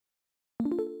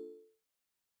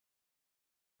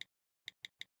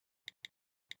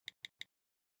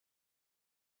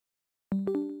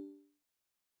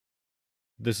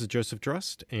This is Joseph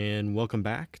Drust, and welcome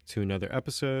back to another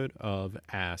episode of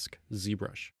Ask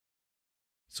ZBrush.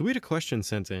 So we had a question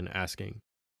sent in asking,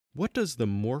 what does the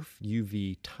Morph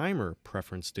UV Timer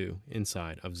preference do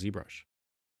inside of ZBrush?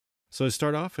 So to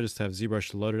start off, I just have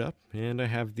ZBrush loaded up, and I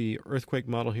have the earthquake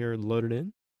model here loaded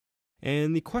in.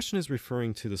 And the question is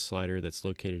referring to the slider that's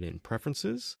located in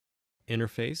Preferences,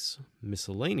 Interface,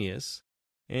 Miscellaneous,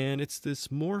 and it's this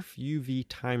Morph UV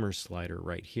Timer slider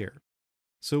right here.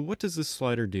 So what does this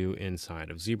slider do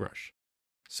inside of ZBrush?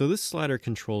 So this slider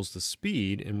controls the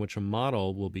speed in which a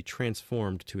model will be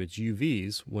transformed to its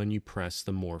UVs when you press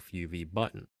the Morph UV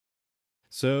button.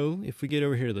 So if we get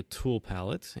over here to the tool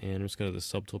palette, and I'm just going to the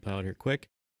subtool palette here quick,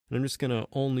 and I'm just going to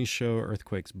only show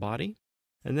Earthquake's body,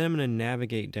 and then I'm going to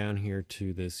navigate down here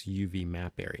to this UV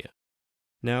map area.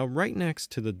 Now right next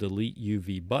to the delete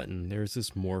UV button, there's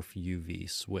this Morph UV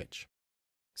Switch.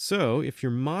 So if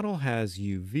your model has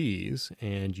UVs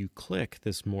and you click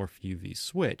this Morph UV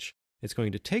Switch, it's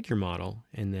going to take your model,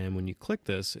 and then when you click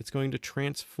this, it's going to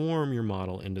transform your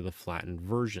model into the flattened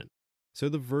version. So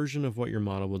the version of what your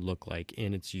model would look like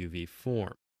in its UV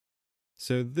form.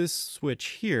 So this switch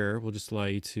here will just allow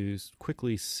you to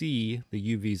quickly see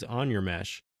the UVs on your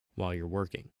mesh while you're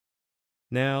working.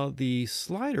 Now the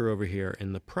slider over here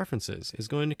in the preferences is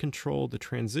going to control the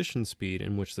transition speed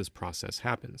in which this process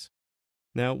happens.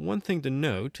 Now, one thing to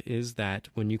note is that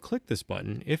when you click this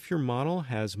button, if your model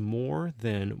has more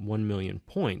than 1 million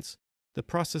points, the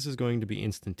process is going to be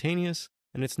instantaneous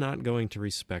and it's not going to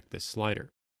respect this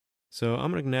slider. So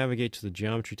I'm going to navigate to the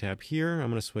Geometry tab here. I'm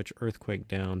going to switch Earthquake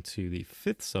down to the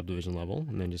 5th subdivision level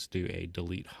and then just do a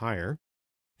delete higher.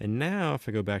 And now if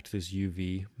I go back to this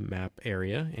UV map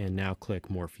area and now click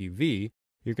Morph UV,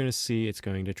 you're going to see it's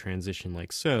going to transition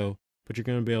like so, but you're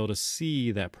going to be able to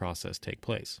see that process take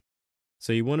place.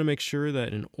 So you want to make sure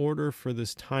that in order for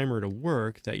this timer to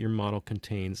work, that your model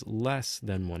contains less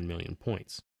than 1 million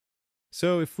points.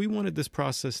 So if we wanted this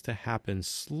process to happen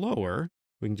slower,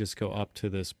 we can just go up to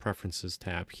this Preferences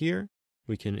tab here.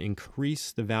 We can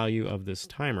increase the value of this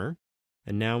timer.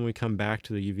 And now when we come back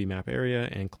to the UV map area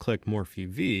and click Morph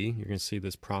UV, you're going to see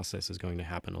this process is going to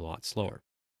happen a lot slower.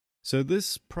 So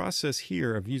this process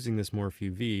here of using this Morph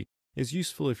UV is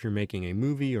useful if you're making a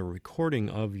movie or recording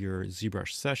of your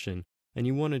ZBrush session and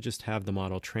you want to just have the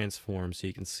model transform so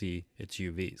you can see its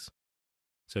UVs.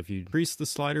 So if you increase the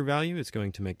slider value, it's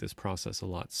going to make this process a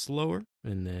lot slower.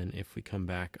 And then if we come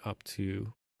back up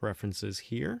to Preferences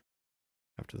here,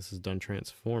 after this is done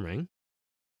transforming,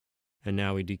 and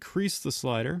now we decrease the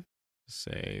slider,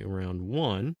 say around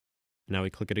 1. Now we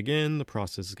click it again, the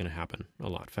process is going to happen a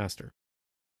lot faster.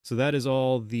 So that is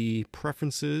all the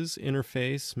Preferences,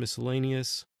 Interface,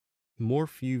 Miscellaneous,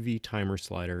 Morph UV Timer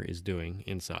slider is doing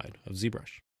inside of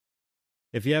ZBrush.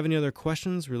 If you have any other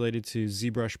questions related to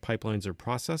ZBrush pipelines or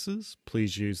processes,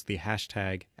 please use the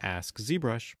hashtag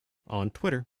AskZBrush on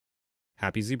Twitter.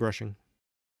 Happy ZBrushing!